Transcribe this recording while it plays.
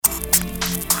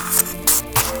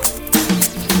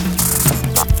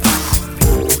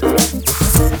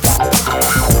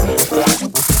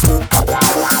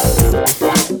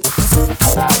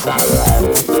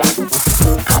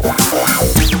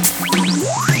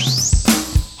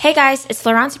Hey guys, it's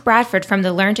Laurence Bradford from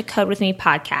the Learn to Code With Me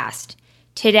podcast.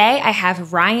 Today I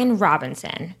have Ryan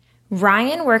Robinson.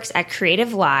 Ryan works at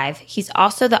CreativeLive. He's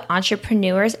also the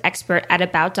entrepreneur's expert at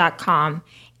About.com.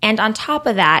 And on top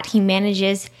of that, he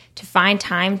manages to find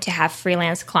time to have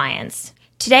freelance clients.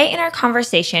 Today in our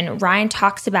conversation, Ryan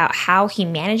talks about how he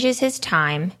manages his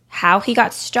time, how he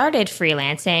got started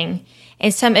freelancing,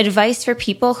 and some advice for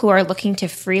people who are looking to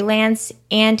freelance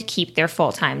and keep their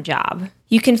full-time job.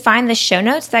 You can find the show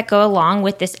notes that go along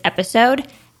with this episode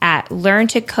at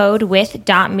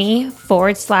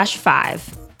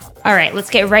learntocodewith.me/5. All right, let's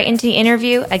get right into the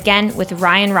interview again with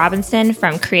Ryan Robinson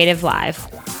from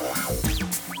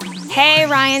CreativeLive. Hey,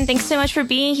 Ryan, thanks so much for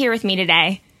being here with me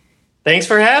today. Thanks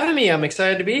for having me. I'm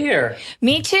excited to be here.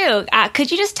 Me too.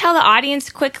 Could you just tell the audience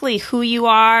quickly who you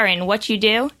are and what you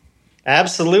do?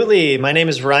 Absolutely. My name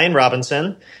is Ryan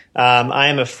Robinson. I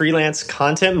am a freelance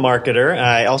content marketer.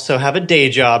 I also have a day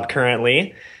job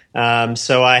currently.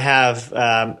 So I have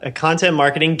a content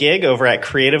marketing gig over at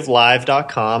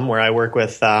CreativeLive.com where I work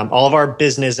with all of our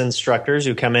business instructors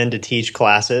who come in to teach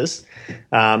classes.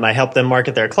 I help them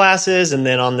market their classes. And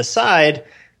then on the side,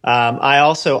 I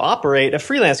also operate a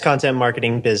freelance content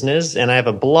marketing business, and I have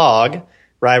a blog,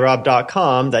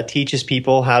 ryrob.com, that teaches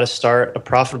people how to start a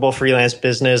profitable freelance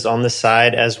business on the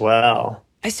side as well.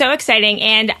 So exciting.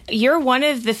 And you're one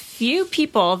of the few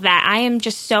people that I am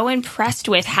just so impressed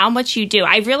with how much you do.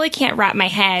 I really can't wrap my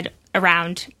head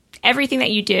around everything that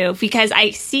you do because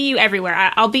I see you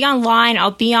everywhere. I'll be online,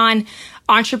 I'll be on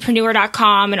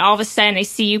entrepreneur.com, and all of a sudden I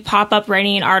see you pop up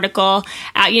writing an article.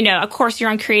 Of course,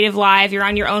 you're on CreativeLive, you're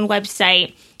on your own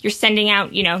website, you're sending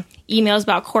out, emails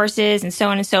about courses and so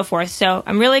on and so forth. So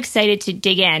I'm really excited to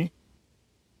dig in.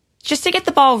 Just to get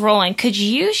the ball rolling, could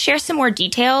you share some more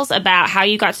details about how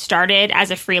you got started as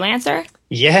a freelancer?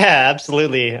 Yeah,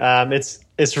 absolutely.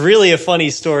 It's really a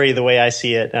funny story the way I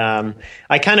see it.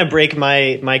 I kind of break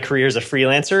my career as a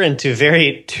freelancer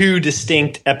into two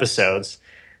distinct episodes.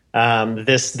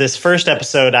 This first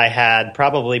episode I had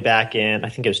probably back in, I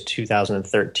think it was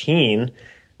 2013.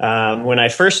 When I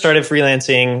first started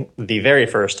freelancing the very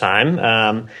first time,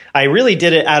 I really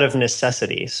did it out of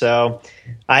necessity. So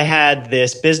I had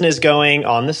this business going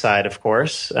on the side, of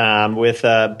course, with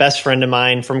a best friend of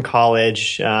mine from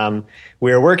college.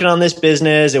 We were working on this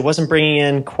business. It wasn't bringing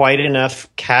in quite enough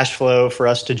cash flow for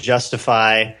us to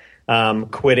justify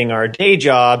quitting our day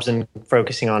jobs and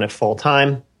focusing on it full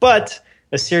time. But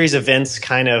a series of events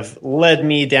kind of led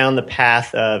me down the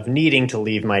path of needing to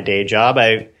leave my day job.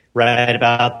 I write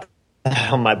about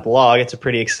that on my blog. It's a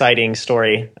pretty exciting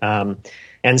story. And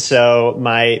so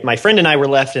my friend and I were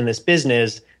left in this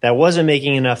business that wasn't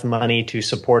making enough money to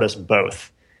support us both.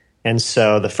 And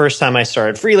so the first time I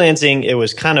started freelancing, it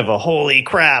was kind of a holy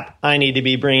crap, I need to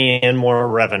be bringing in more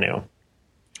revenue.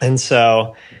 And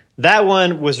so that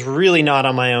one was really not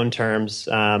on my own terms.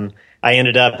 I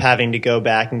ended up having to go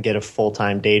back and get a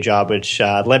full-time day job, which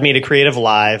led me to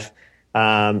CreativeLive.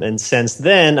 And since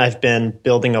then, I've been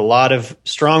building a lot of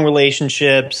strong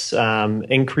relationships,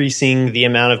 increasing the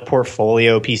amount of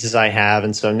portfolio pieces I have.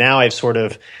 And so now I've sort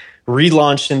of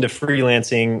relaunched into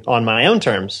freelancing on my own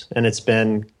terms. And it's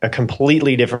been a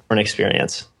completely different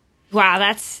experience.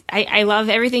 Wow, I love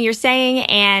everything you're saying.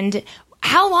 And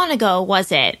how long ago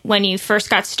was it when you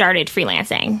first got started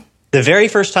freelancing? The very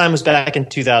first time was back in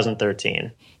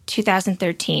 2013.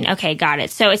 2013. Okay, got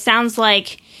it. So it sounds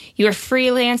like you were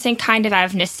freelancing kind of out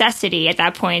of necessity at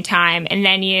that point in time, and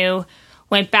then you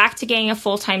went back to getting a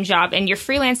full-time job, and you're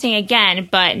freelancing again,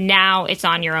 but now it's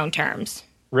on your own terms.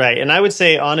 Right. And I would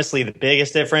say, honestly, the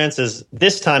biggest difference is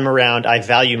this time around, I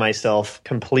value myself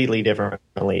completely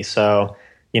differently. So,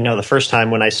 the first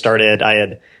time when I started,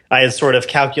 I had sort of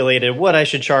calculated what I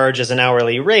should charge as an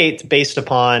hourly rate based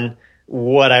upon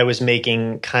what I was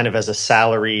making kind of as a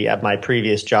salary at my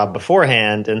previous job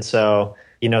beforehand. And so,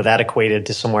 that equated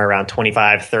to somewhere around $25,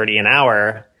 $30 an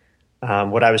hour.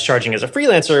 What I was charging as a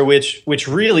freelancer, which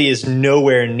really is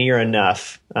nowhere near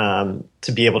enough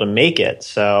to be able to make it.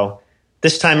 So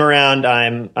this time around,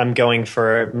 I'm going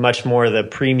for much more the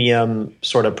premium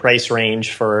sort of price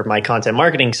range for my content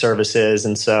marketing services.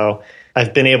 And so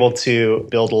I've been able to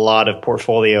build a lot of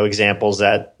portfolio examples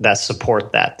that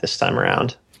support that this time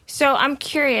around. So I'm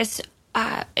curious,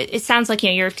 it sounds like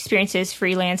your experiences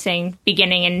freelancing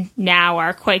beginning and now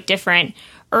are quite different.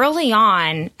 Early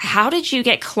on, how did you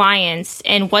get clients,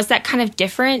 and was that kind of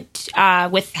different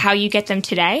with how you get them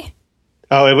today?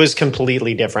 Oh, it was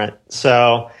completely different.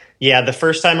 So yeah, the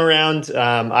first time around,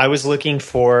 I was looking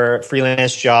for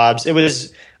freelance jobs.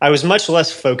 I was much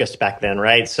less focused back then,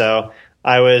 right? So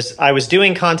I was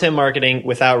doing content marketing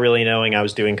without really knowing I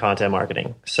was doing content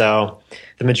marketing. So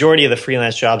the majority of the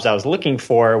freelance jobs I was looking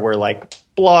for were like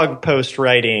blog post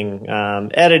writing,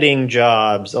 editing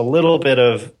jobs, a little bit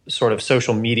of sort of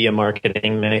social media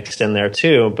marketing mixed in there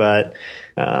too. But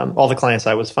all the clients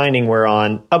I was finding were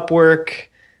on Upwork,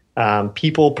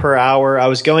 people per hour. I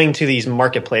was going to these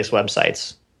marketplace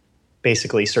websites,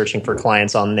 basically searching for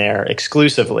clients on there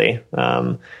exclusively.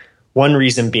 One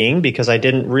reason being because I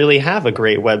didn't really have a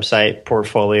great website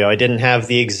portfolio. I didn't have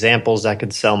the examples I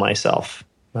could sell myself.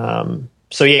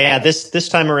 So yeah, this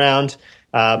time around,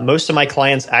 most of my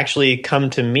clients actually come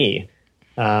to me.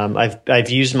 I've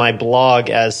used my blog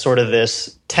as sort of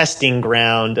this testing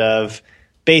ground of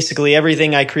basically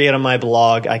everything I create on my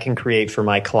blog, I can create for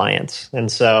my clients. And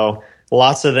so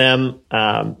lots of them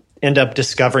end up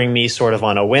discovering me sort of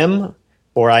on a whim,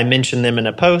 or I mention them in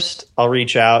a post. I'll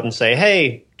reach out and say,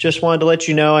 hey, just wanted to let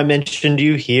you know I mentioned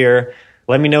you here.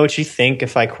 Let me know what you think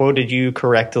if I quoted you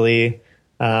correctly.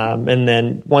 And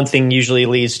then one thing usually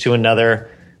leads to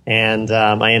another. And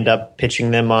I end up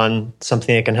pitching them on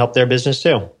something that can help their business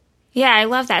too. Yeah, I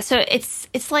love that. So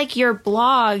it's like your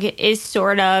blog is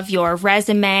sort of your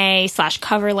resume /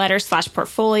 cover letter /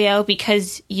 portfolio,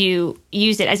 because you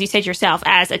use it, as you said yourself,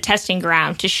 as a testing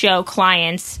ground to show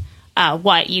clients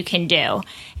what you can do.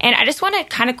 And I just want to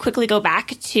kind of quickly go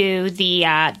back to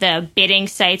the bidding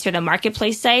sites or the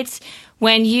marketplace sites.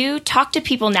 When you talk to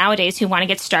people nowadays who want to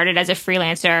get started as a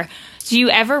freelancer, do you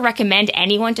ever recommend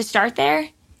anyone to start there?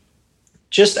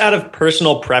 Just out of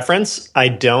personal preference, I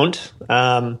don't.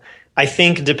 I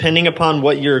think depending upon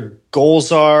what your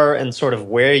goals are and sort of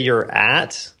where you're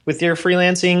at with your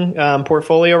freelancing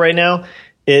portfolio right now,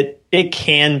 it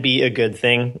can be a good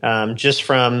thing, just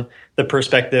from the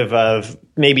perspective of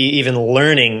maybe even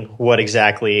learning what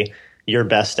exactly you're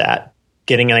best at,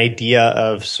 getting an idea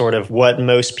of sort of what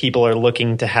most people are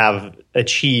looking to have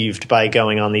achieved by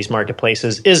going on these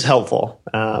marketplaces is helpful.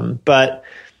 But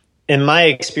in my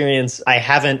experience, I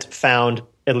haven't found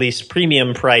at least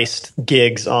premium priced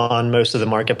gigs on most of the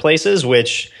marketplaces,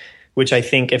 which I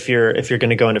think if you're going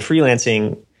to go into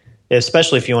freelancing,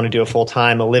 especially if you want to do it full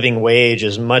time, a living wage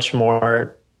is much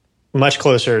closer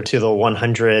to the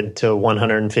 $100 to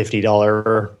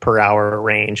 $150 per hour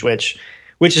range, which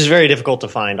is very difficult to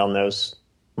find on those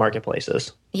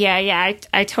marketplaces. Yeah,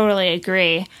 I totally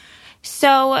agree.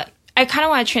 So I kind of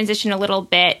want to transition a little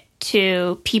bit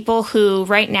to people who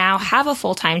right now have a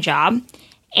full-time job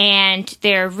and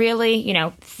they're really,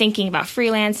 thinking about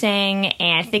freelancing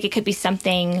and think it could be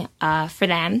something for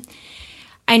them.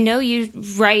 I know you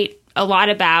write a lot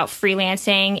about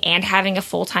freelancing and having a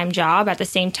full-time job at the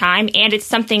same time, and it's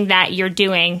something that you're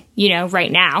doing,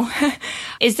 right now.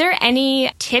 Is there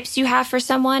any tips you have for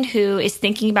someone who is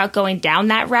thinking about going down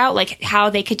that route, like how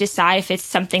they could decide if it's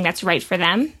something that's right for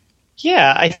them?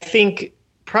 Yeah, I think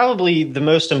probably the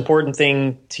most important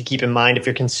thing to keep in mind if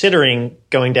you're considering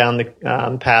going down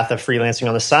the path of freelancing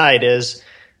on the side is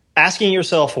asking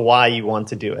yourself why you want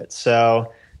to do it.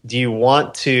 So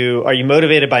are you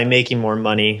motivated by making more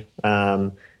money?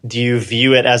 Do you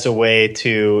view it as a way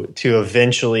to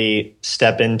eventually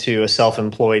step into a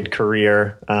self-employed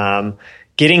career?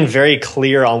 Getting very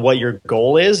clear on what your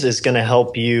goal is going to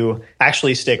help you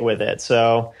actually stick with it.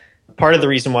 So part of the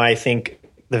reason why I think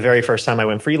the very first time I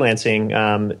went freelancing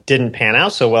didn't pan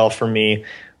out so well for me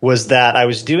was that I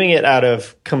was doing it out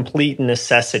of complete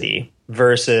necessity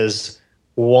versus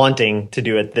wanting to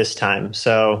do it this time.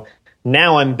 So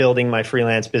now I'm building my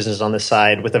freelance business on the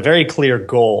side with a very clear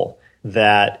goal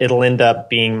that it'll end up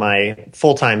being my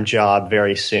full-time job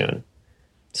very soon.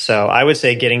 So I would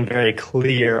say getting very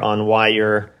clear on why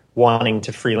you're wanting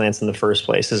to freelance in the first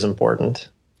place is important.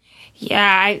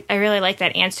 Yeah, I really like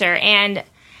that answer. And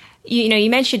you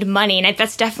mentioned money, and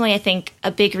that's definitely, I think, a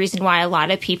big reason why a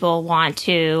lot of people want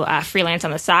to freelance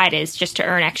on the side is just to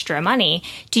earn extra money.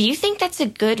 Do you think that's a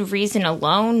good reason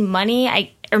alone,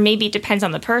 money? Or maybe it depends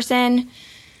on the person?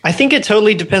 I think it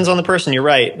totally depends on the person. You're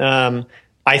right.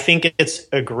 I think it's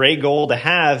a great goal to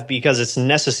have because it's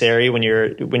necessary when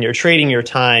you're trading your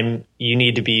time. You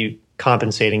need to be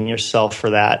compensating yourself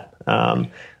for that.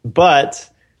 But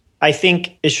I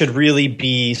think it should really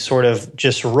be sort of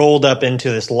just rolled up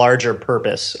into this larger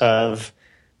purpose of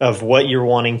what you're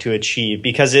wanting to achieve,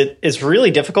 because it's really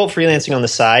difficult freelancing on the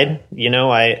side.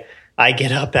 I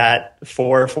get up at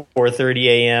 4:30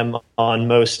 a.m. on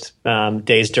most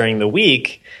days during the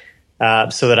week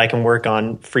so that I can work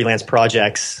on freelance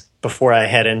projects before I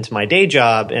head into my day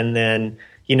job. And then,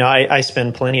 I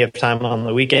spend plenty of time on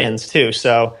the weekends too.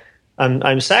 So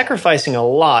I'm sacrificing a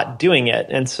lot doing it.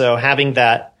 And so having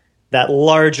that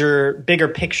larger, bigger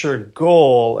picture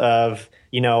goal of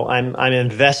I'm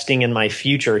investing in my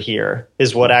future here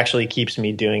is what actually keeps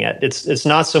me doing it. It's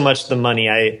not so much the money.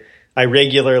 I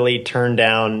regularly turn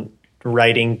down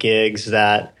writing gigs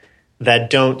that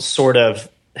don't sort of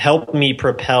help me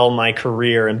propel my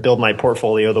career and build my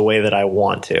portfolio the way that I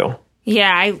want to.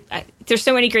 Yeah, there's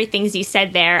so many great things you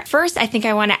said there. First, I think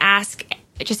I want to ask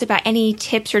just about any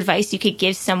tips or advice you could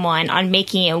give someone on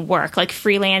making it work, like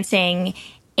freelancing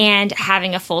and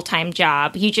having a full-time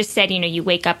job. You just said, you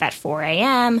wake up at 4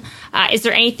 a.m. Is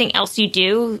there anything else you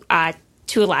do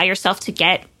to allow yourself to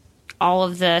get all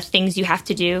of the things you have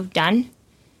to do done?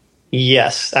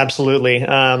 Yes, absolutely.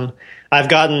 I've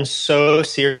gotten so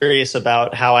serious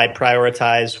about how I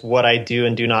prioritize what I do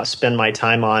and do not spend my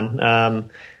time on.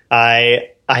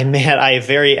 I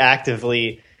very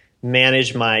actively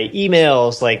manage my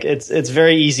emails. Like it's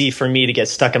very easy for me to get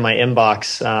stuck in my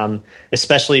inbox,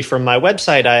 especially from my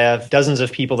website. I have dozens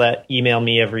of people that email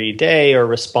me every day or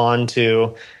respond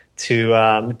to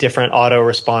different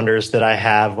autoresponders that I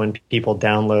have when people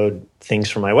download things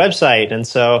from my website. And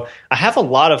so I have a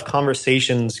lot of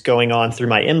conversations going on through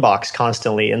my inbox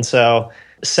constantly. And so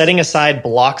setting aside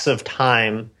blocks of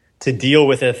time to deal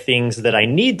with the things that I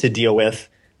need to deal with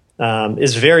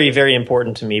is very, very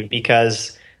important to me,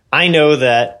 because I know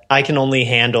that I can only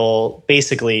handle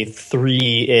basically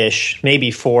 3-ish,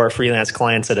 maybe 4 freelance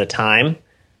clients at a time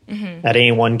at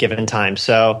any one given time.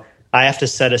 So I have to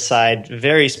set aside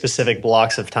very specific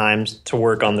blocks of time to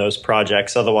work on those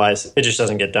projects. Otherwise, it just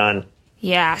doesn't get done.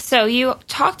 Yeah. So you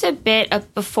talked a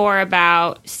bit before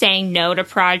about saying no to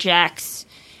projects.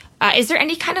 Is there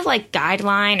any kind of like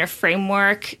guideline or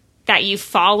framework that you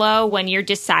follow when you're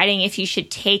deciding if you should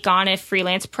take on a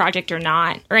freelance project or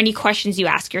not, or any questions you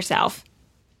ask yourself?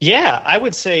 Yeah, I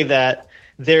would say that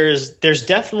there's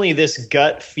definitely this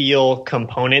gut feel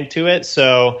component to it.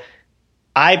 So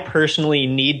I personally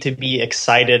need to be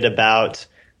excited about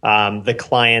the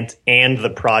client and the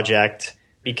project,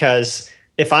 because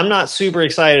if I'm not super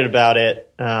excited about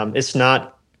it, it's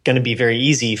not going to be very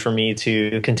easy for me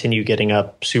to continue getting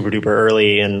up super duper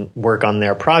early and work on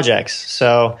their projects.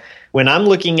 So when I'm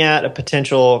looking at a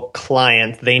potential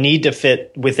client, they need to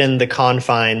fit within the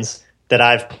confines that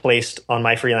I've placed on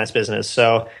my freelance business.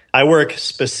 So I work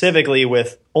specifically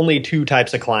with only 2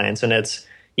 types of clients, and it's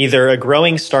either a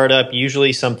growing startup,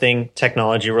 usually something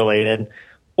technology related,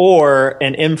 or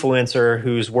an influencer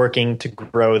who's working to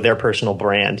grow their personal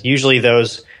brand. Usually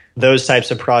those types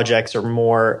of projects are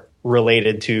more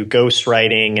related to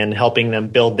ghostwriting and helping them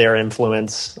build their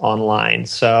influence online.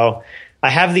 So I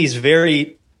have these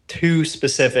very 2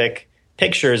 specific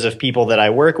pictures of people that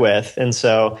I work with. And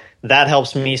so that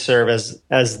helps me serve as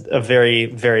a very,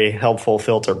 very helpful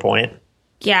filter point.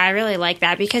 Yeah, I really like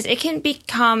that, because it can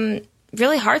become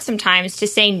really hard sometimes to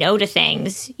say no to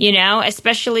things,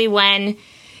 especially when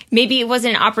maybe it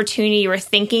wasn't an opportunity you were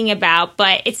thinking about,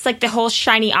 but it's like the whole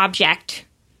shiny object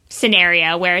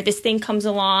scenario where this thing comes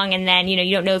along and then,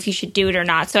 you don't know if you should do it or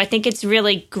not. So I think it's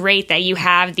really great that you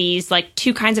have these like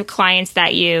 2 kinds of clients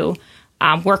that you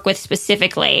work with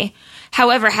specifically.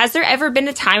 However, has there ever been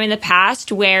a time in the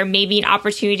past where maybe an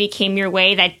opportunity came your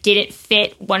way that didn't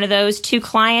fit one of those 2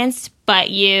 clients, but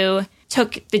you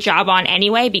took the job on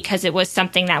anyway because it was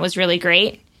something that was really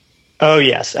great? Oh,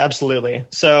 yes, absolutely.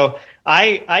 So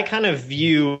I kind of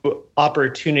view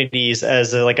opportunities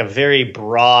as a very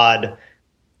broad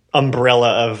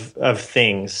umbrella of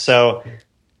things. So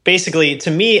basically,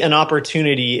 to me, an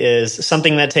opportunity is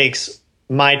something that takes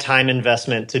my time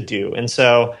investment to do. And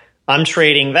so I'm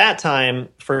trading that time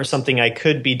for something I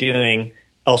could be doing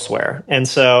elsewhere. And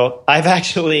so I've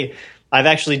actually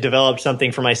developed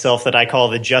something for myself that I call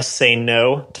the just say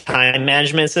no time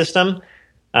management system.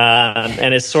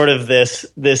 And it's sort of this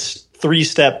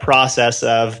 3-step process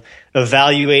of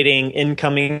evaluating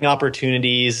incoming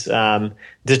opportunities,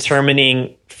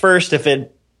 determining first if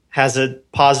it has a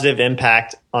positive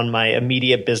impact on my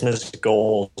immediate business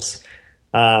goals.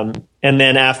 And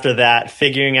then after that,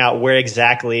 figuring out where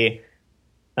exactly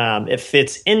it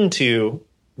fits into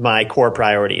my core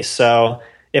priorities. So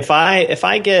if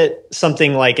I get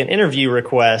something like an interview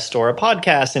request or a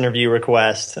podcast interview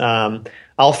request,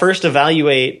 I'll first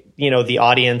evaluate, the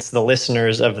audience, the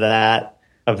listeners of that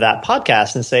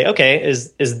podcast, and say, okay,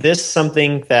 is this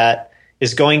something that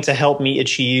is going to help me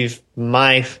achieve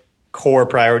my core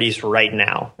priorities right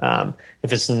now?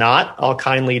 If it's not, I'll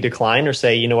kindly decline or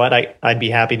say, you know what, I'd be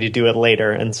happy to do it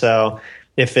later. And so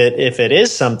if it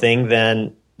is something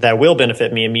then that will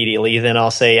benefit me immediately, then I'll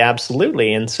say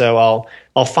absolutely. And so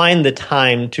I'll find the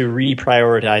time to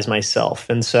reprioritize myself.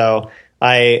 And so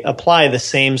I apply the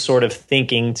same sort of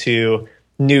thinking to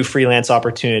new freelance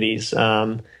opportunities.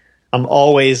 I'm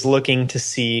always looking to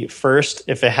see first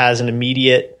if it has an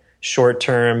immediate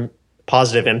short-term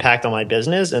positive impact on my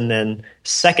business, and then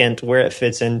second, where it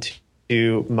fits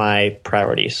into my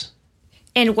priorities.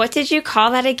 And what did you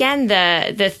call that again?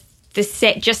 The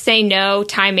just say no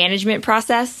time management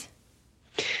process?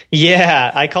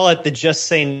 Yeah, I call it the just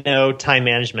say no time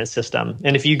management system.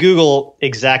 And if you Google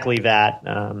exactly that,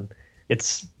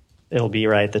 it'll be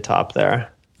right at the top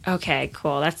there. Okay,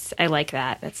 cool. I like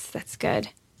that. That's good.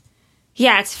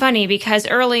 Yeah, it's funny because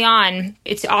early on,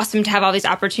 it's awesome to have all these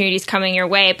opportunities coming your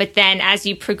way. But then as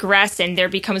you progress and there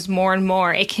becomes more and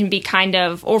more, it can be kind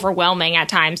of overwhelming at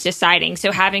times deciding.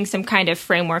 So having some kind of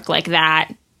framework like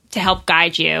that to help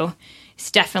guide you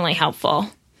is definitely helpful.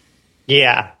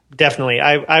 Yeah, definitely.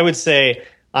 I would say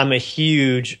I'm a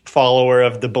huge follower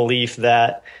of the belief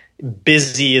that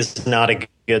busy is not a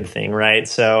good thing, right?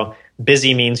 So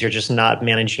busy means you're just not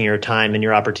managing your time and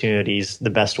your opportunities the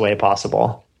best way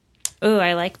possible. Ooh,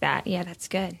 I like that. Yeah, that's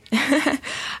good.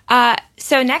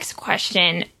 So next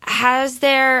question, has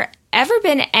there ever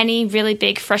been any really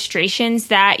big frustrations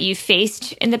that you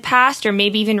faced in the past or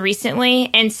maybe even recently?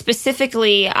 And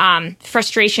specifically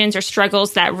frustrations or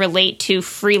struggles that relate to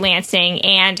freelancing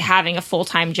and having a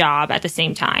full-time job at the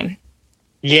same time?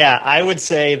 Yeah, I would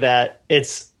say that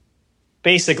it's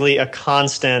basically a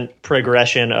constant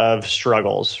progression of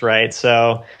struggles, right?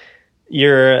 So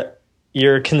you're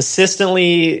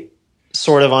consistently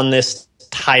sort of on this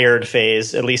tired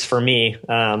phase, at least for me,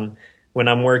 when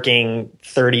I'm working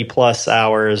 30 plus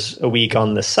hours a week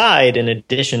on the side, in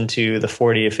addition to the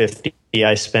 40 to 50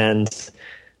 I spend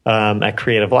at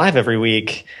CreativeLive every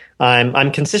week,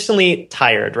 I'm consistently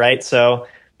tired, right? So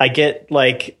I get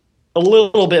like a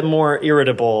little bit more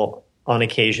irritable on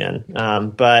occasion.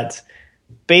 But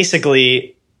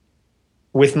basically,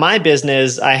 with my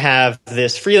business, I have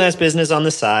this freelance business on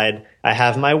the side. I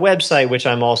have my website, which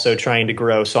I'm also trying to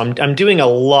grow. So I'm doing a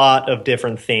lot of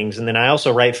different things. And then I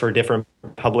also write for different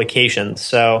publications.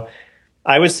 So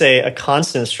I would say a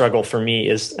constant struggle for me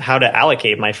is how to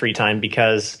allocate my free time,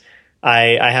 because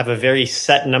I have a very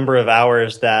set number of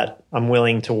hours that I'm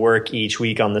willing to work each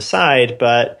week on the side.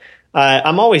 But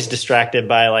I'm always distracted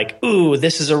by like, ooh,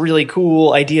 this is a really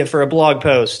cool idea for a blog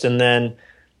post. And then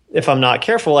if I'm not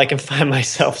careful, I can find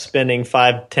myself spending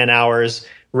 5-10 hours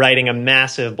writing a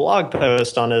massive blog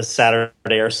post on a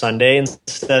Saturday or Sunday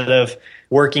instead of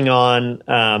working on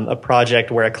a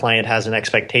project where a client has an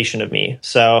expectation of me.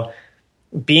 So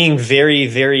being very,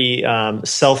 very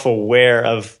self-aware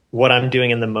of what I'm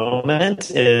doing in the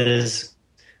moment is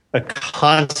a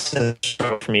constant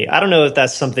struggle for me. I don't know if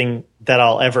that's something that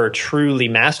I'll ever truly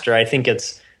master. I think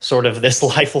it's sort of this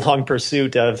lifelong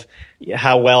pursuit of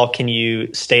how well can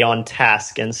you stay on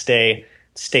task and stay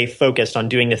focused on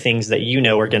doing the things that you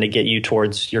know are going to get you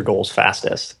towards your goals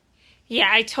fastest. Yeah,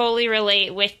 I totally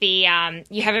relate with the,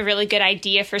 you have a really good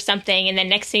idea for something, and then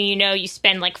next thing you know, you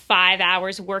spend like 5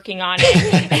 hours working on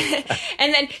it.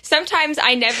 And then sometimes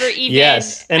I never even...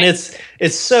 Yes, and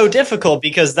it's so difficult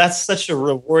because that's such a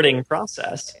rewarding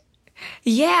process.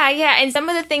 Yeah. And some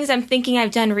of the things I'm thinking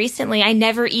I've done recently, I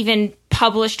never even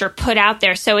published or put out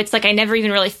there. So it's like I never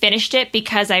even really finished it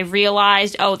because I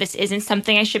realized, oh, this isn't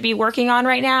something I should be working on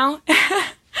right now.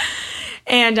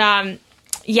 And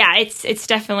yeah, it's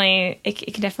definitely,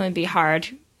 it can definitely be hard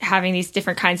having these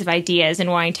different kinds of ideas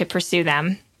and wanting to pursue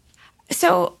them.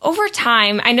 So over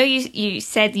time, I know you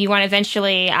said you want to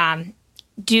eventually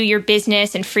do your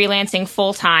business and freelancing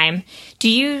full time. Do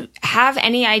you have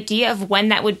any idea of when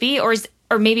that would be? Or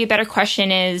maybe a better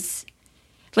question is,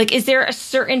 like, is there a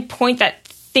certain point that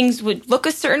things would look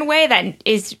a certain way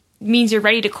that means you're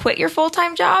ready to quit your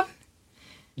full-time job?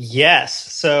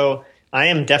 Yes. So I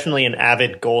am definitely an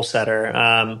avid goal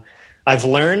setter. I've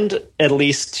learned at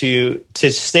least to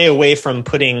stay away from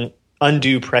putting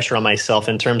undue pressure on myself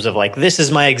in terms of like, this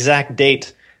is my exact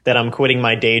date that I'm quitting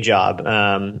my day job.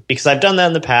 Because I've done that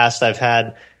in the past. I've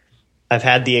had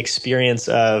the experience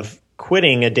of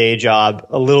quitting a day job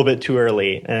a little bit too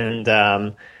early.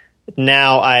 And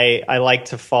now I like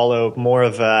to follow more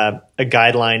of a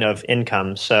guideline of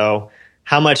income. So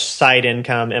how much side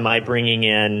income am I bringing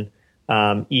in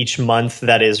each month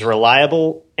that is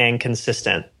reliable and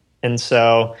consistent? And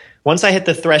so once I hit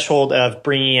the threshold of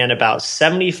bringing in about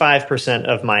 75%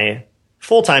 of my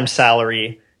full-time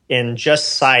salary in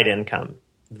just side income,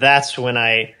 that's when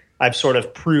I've sort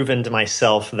of proven to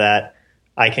myself that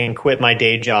I can quit my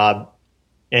day job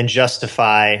and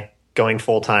justify going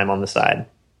full-time on the side.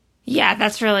 Yeah,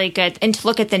 that's really good. And to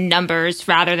look at the numbers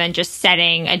rather than just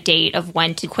setting a date of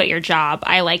when to quit your job.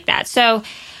 I like that. So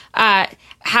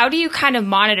how do you kind of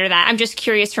monitor that? I'm just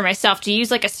curious for myself. Do you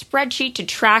use like a spreadsheet to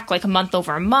track like a month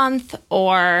over month,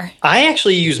 or? I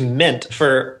actually use Mint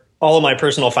for all of my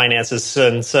personal finances.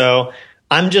 And so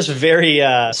I'm just very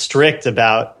strict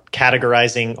about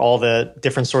categorizing all the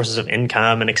different sources of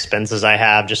income and expenses I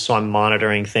have, just so I'm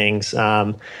monitoring things.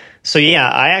 So yeah,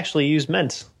 I actually use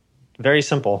Mint. Very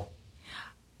simple.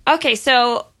 Okay,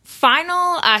 so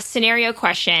final scenario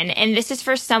question, and this is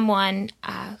for someone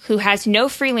who has no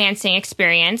freelancing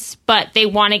experience, but they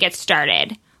want to get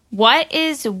started. What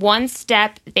is one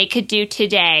step they could do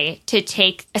today to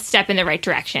take a step in the right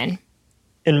direction?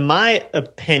 In my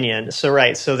opinion,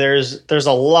 so there's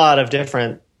a lot of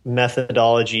different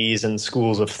methodologies and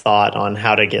schools of thought on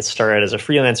how to get started as a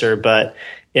freelancer. But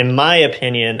in my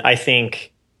opinion, I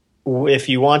think if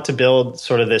you want to build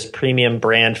sort of this premium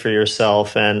brand for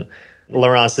yourself, and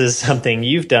Laurence, this is something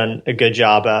you've done a good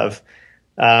job of,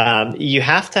 you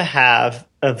have to have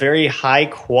a very high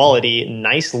quality,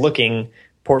 nice looking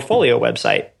portfolio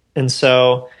website. And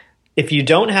so if you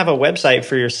don't have a website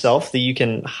for yourself that you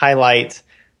can highlight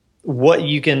what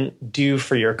you can do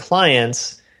for your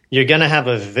clients, you're going to have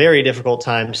a very difficult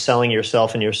time selling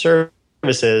yourself and your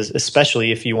services,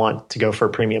 especially if you want to go for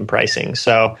premium pricing.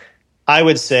 So I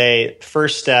would say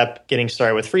first step getting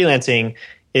started with freelancing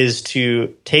is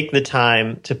to take the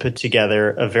time to put together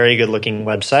a very good looking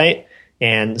website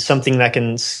and something that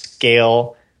can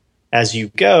scale as you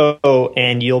go,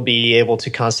 and you'll be able to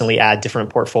constantly add different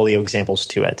portfolio examples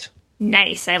to it.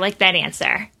 Nice. I like that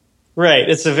answer. Right.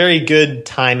 It's a very good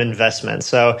time investment.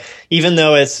 So even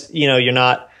though it's, you're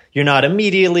not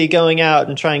immediately going out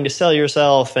and trying to sell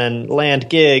yourself and land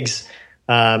gigs,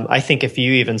 I think if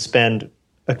you even spend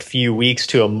a few weeks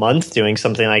to a month doing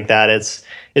something like that, it's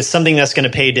something that's going to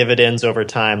pay dividends over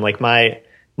time. Like my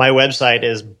website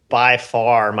is by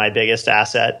far my biggest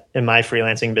asset in my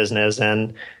freelancing business,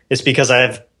 and it's because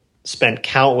I've spent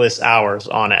countless hours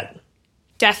on it.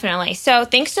 Definitely. So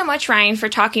thanks so much, Ryan, for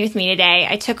talking with me today.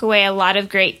 I took away a lot of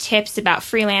great tips about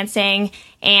freelancing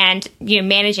and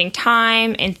managing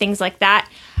time and things like that.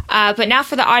 But now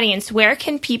for the audience, where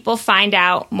can people find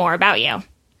out more about you?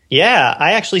 Yeah,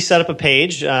 I actually set up a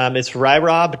page. It's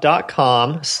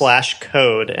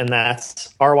ryrob.com/code, and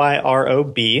that's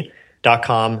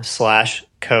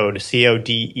ryrob.com/code,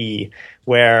 CODE,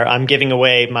 where I'm giving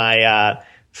away my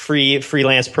free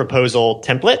freelance proposal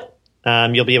template.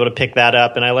 You'll be able to pick that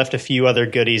up, and I left a few other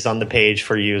goodies on the page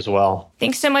for you as well.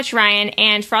 Thanks so much, Ryan.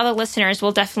 And for all the listeners,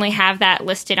 we'll definitely have that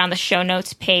listed on the show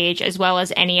notes page, as well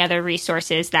as any other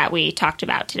resources that we talked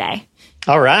about today.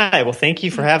 All right. Well, thank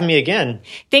you for having me again.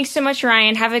 Thanks so much,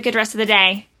 Ryan. Have a good rest of the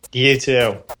day. You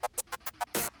too.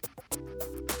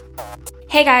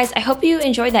 Hey guys, I hope you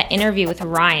enjoyed that interview with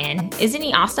Ryan. Isn't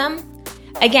he awesome?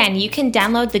 Again, you can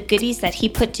download the goodies that he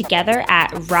put together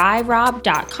at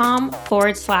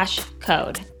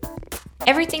ryrob.com/code.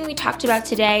 Everything we talked about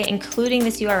today, including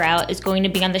this URL, is going to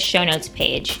be on the show notes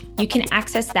page. You can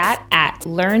access that at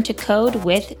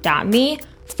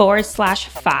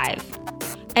learntocodewith.me/5.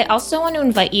 I also want to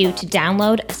invite you to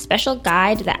download a special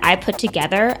guide that I put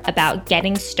together about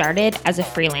getting started as a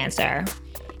freelancer.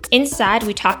 Inside,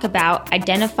 we talk about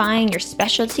identifying your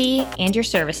specialty and your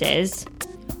services,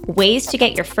 ways to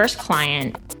get your first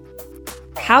client,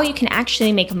 how you can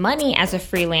actually make money as a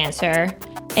freelancer,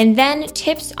 and then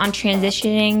tips on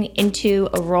transitioning into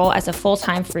a role as a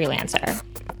full-time freelancer.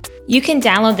 You can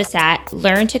download this at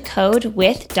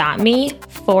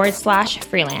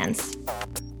learntocodewith.me/freelance.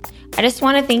 I just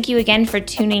want to thank you again for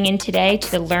tuning in today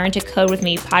to the Learn to Code with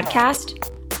Me podcast.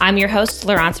 I'm your host,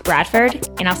 Laurence Bradford,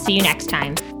 and I'll see you next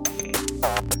time.